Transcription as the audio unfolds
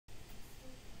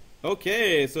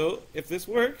Okay, so if this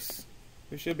works,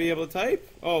 we should be able to type.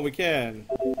 Oh, we can.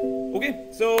 Okay,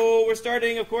 so we're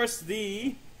starting, of course,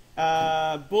 the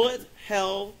Bullet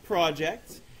Hell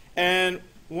project. And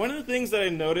one of the things that I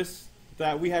noticed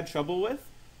that we had trouble with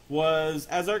was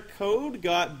as our code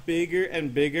got bigger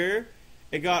and bigger,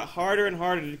 it got harder and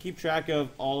harder to keep track of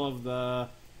all of the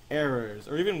errors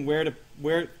or even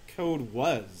where code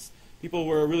was. People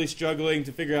were really struggling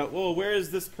to figure out, well, where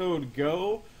does this code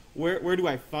go? Where do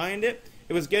I find it?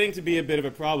 It was getting to be a bit of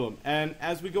a problem. And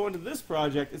as we go into this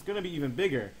project, it's going to be even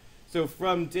bigger. So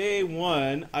from day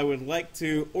one, I would like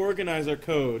to organize our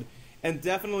code. And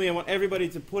definitely I want everybody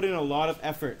to put in a lot of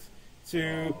effort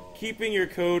to keeping your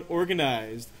code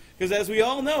organized. Because as we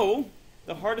all know,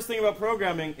 the hardest thing about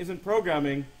programming isn't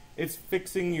programming, it's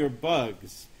fixing your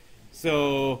bugs.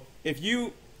 So if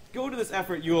you go to this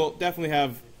effort, you'll definitely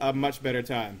have a much better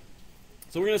time.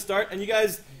 So we're going to start, and you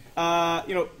guys,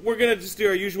 we're going to just do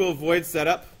our usual void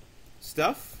setup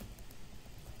stuff.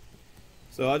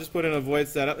 So I'll just put in a void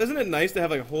setup. Isn't it nice to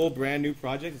have like a whole brand new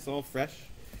project? It's all fresh.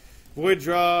 Void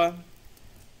draw,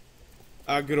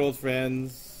 our good old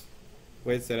friends,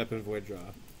 void setup and void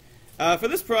draw. For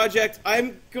this project,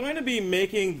 I'm going to be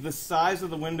making the size of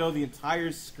the window the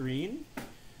entire screen.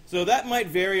 So that might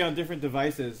vary on different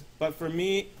devices, but for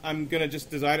me, I'm going to just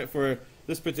design it for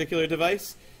this particular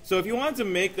device. So if you want to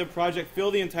make the project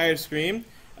fill the entire screen,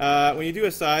 when you do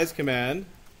a size command,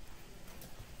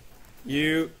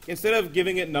 instead of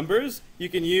giving it numbers, you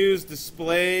can use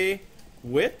display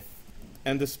width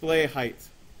and display height.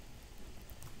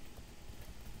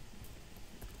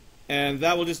 And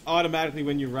that will just automatically,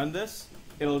 when you run this,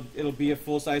 it'll be a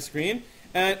full-size screen.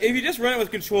 And if you just run it with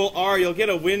Control R, you'll get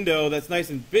a window that's nice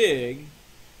and big,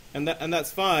 and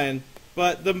that's fine.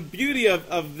 But the beauty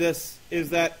of this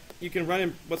is that you can run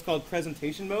in what's called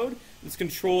presentation mode. It's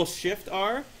Control Shift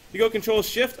R. If you go Control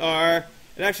Shift R,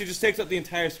 it actually just takes up the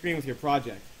entire screen with your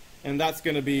project. And that's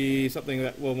going to be something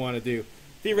that we'll want to do.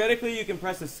 Theoretically, you can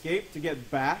press Escape to get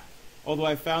back, although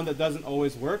I found that doesn't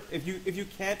always work. If you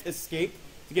can't escape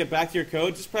to get back to your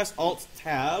code, just press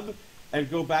Alt-Tab and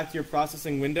go back to your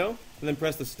processing window, and then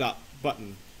press the Stop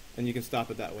button, and you can stop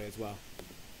it that way as well.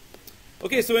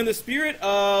 Okay, so in the spirit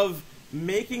of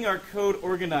making our code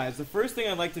organized, the first thing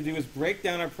I'd like to do is break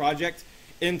down our project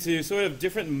into sort of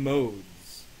different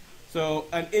modes. So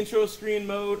an intro screen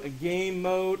mode, a game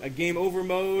over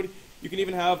mode. You can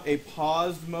even have a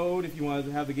paused mode if you wanted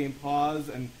to have the game pause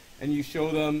and you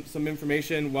show them some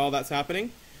information while that's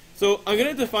happening. So I'm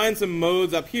going to define some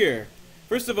modes up here.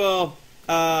 First of all,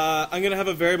 I'm going to have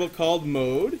a variable called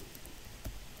mode.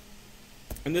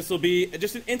 And this will be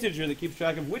just an integer that keeps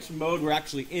track of which mode we're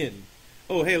actually in.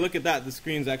 Oh, hey, look at that. The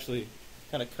screen's actually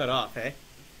kind of cut off, hey?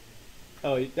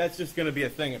 Oh, that's just going to be a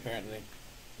thing, apparently.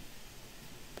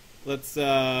 Let's,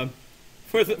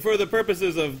 for the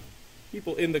purposes of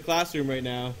people in the classroom right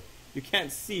now, you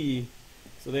can't see,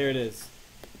 so there it is.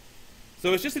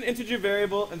 So it's just an integer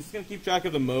variable, and it's going to keep track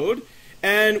of the mode.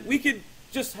 And we could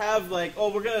just have like, oh,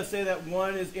 we're going to say that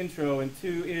 1 is intro and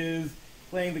 2 is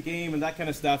playing the game and that kind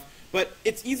of stuff. But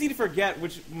it's easy to forget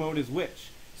which mode is which.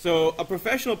 So a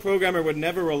professional programmer would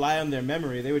never rely on their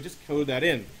memory. They would just code that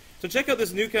in. So check out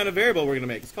this new kind of variable we're going to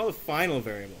make. It's called a final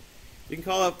variable. You can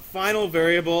call a final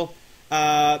variable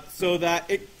so that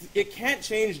it can't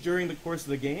change during the course of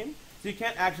the game. So you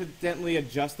can't accidentally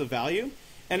adjust the value.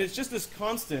 And it's just this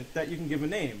constant that you can give a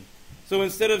name. So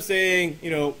instead of saying,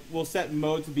 we'll set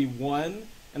mode to be 1,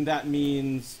 and that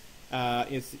means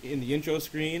it's in the intro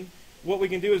screen, what we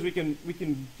can do is we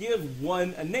can give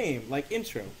 1 a name, like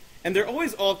intro. And they're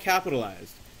always all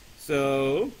capitalized.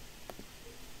 So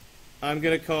I'm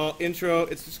going to call intro,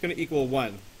 it's just going to equal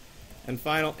 1. And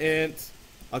final int,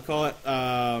 I'll call it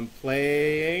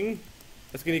playing,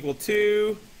 that's going to equal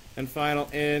 2. And final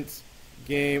int,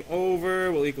 game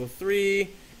over will equal 3.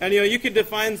 And you could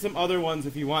define some other ones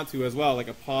if you want to as well, like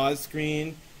a pause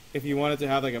screen. If you wanted to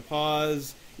have like a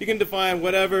pause, you can define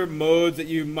whatever modes that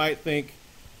you might think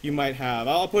you might have.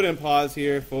 I'll put in pause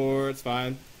here it's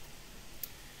fine.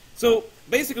 So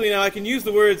basically now I can use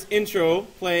the words intro,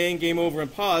 playing, game over,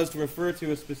 and pause to refer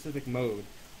to a specific mode.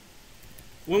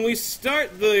 When we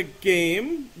start the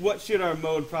game, what should our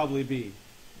mode probably be?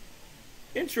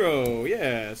 Intro,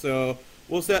 yeah. So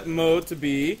we'll set mode to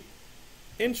be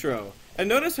intro. And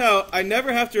notice how I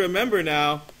never have to remember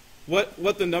now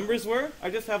what the numbers were. I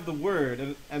just have the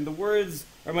word, and the words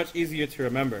are much easier to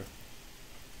remember.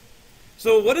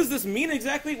 So what does this mean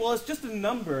exactly? Well, it's just a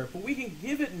number, but we can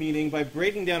give it meaning by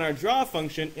breaking down our draw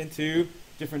function into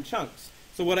different chunks.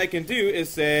 So what I can do is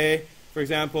say, for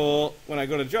example, when I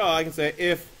go to draw, I can say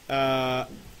if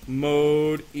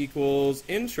mode equals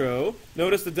intro.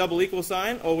 Notice the double equal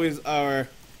sign, always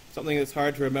something that's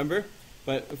hard to remember.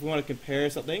 But if we want to compare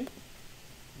something,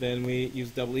 then we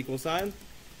use double equal sign.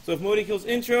 So if mode equals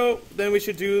intro, then we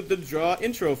should do the draw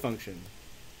intro function.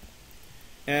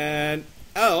 And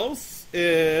else,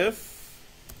 if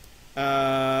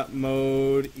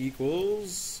mode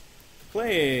equals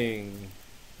playing,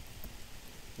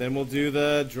 then we'll do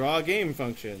the draw game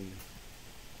function.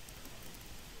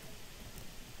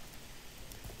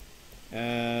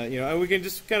 And we can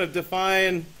just kind of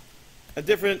define a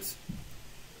different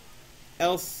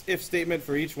else if statement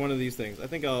for each one of these things. I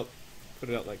think I'll put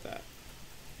it out like that.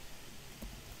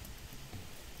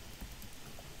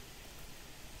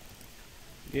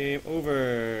 Game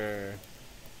over.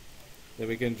 Then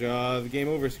we can draw the game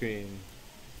over screen.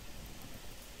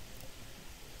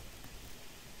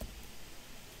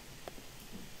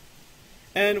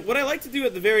 And what I like to do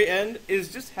at the very end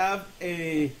is just have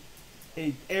a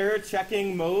error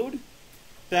checking mode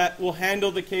that will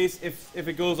handle the case if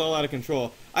it goes all out of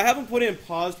control. I haven't put in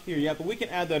paused here yet, but we can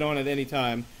add that on at any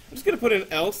time. I'm just going to put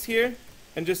in else here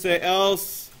and just say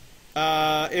else.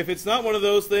 If it's not one of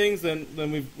those things, then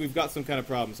we've got some kind of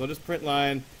problem. So I'll just print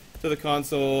line to the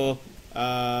console.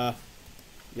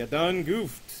 You done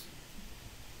goofed.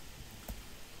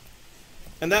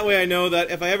 And that way I know that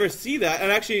if I ever see that,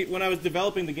 and actually when I was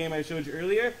developing the game I showed you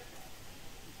earlier,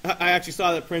 I actually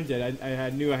saw that printed. I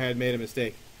knew I had made a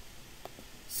mistake.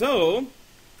 So,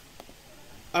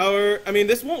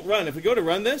 this won't run. If we go to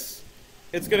run this,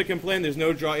 it's going to complain there's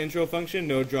no draw intro function,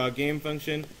 no draw game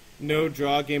function, no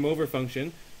draw game over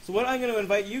function. So what I'm going to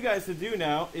invite you guys to do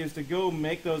now is to go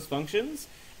make those functions,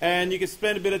 and you can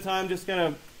spend a bit of time just kind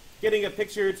of getting a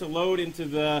picture to load into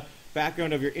the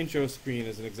background of your intro screen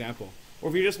as an example. Or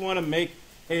if you just want to make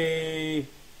a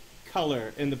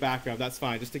color in the background, that's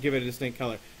fine, just to give it a distinct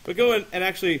color. But go in and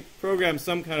actually program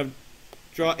some kind of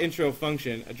draw intro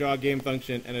function, a draw game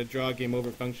function, and a draw game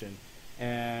over function.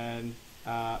 And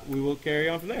we will carry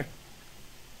on from there.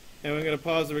 And I'm going to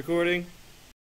pause the recording.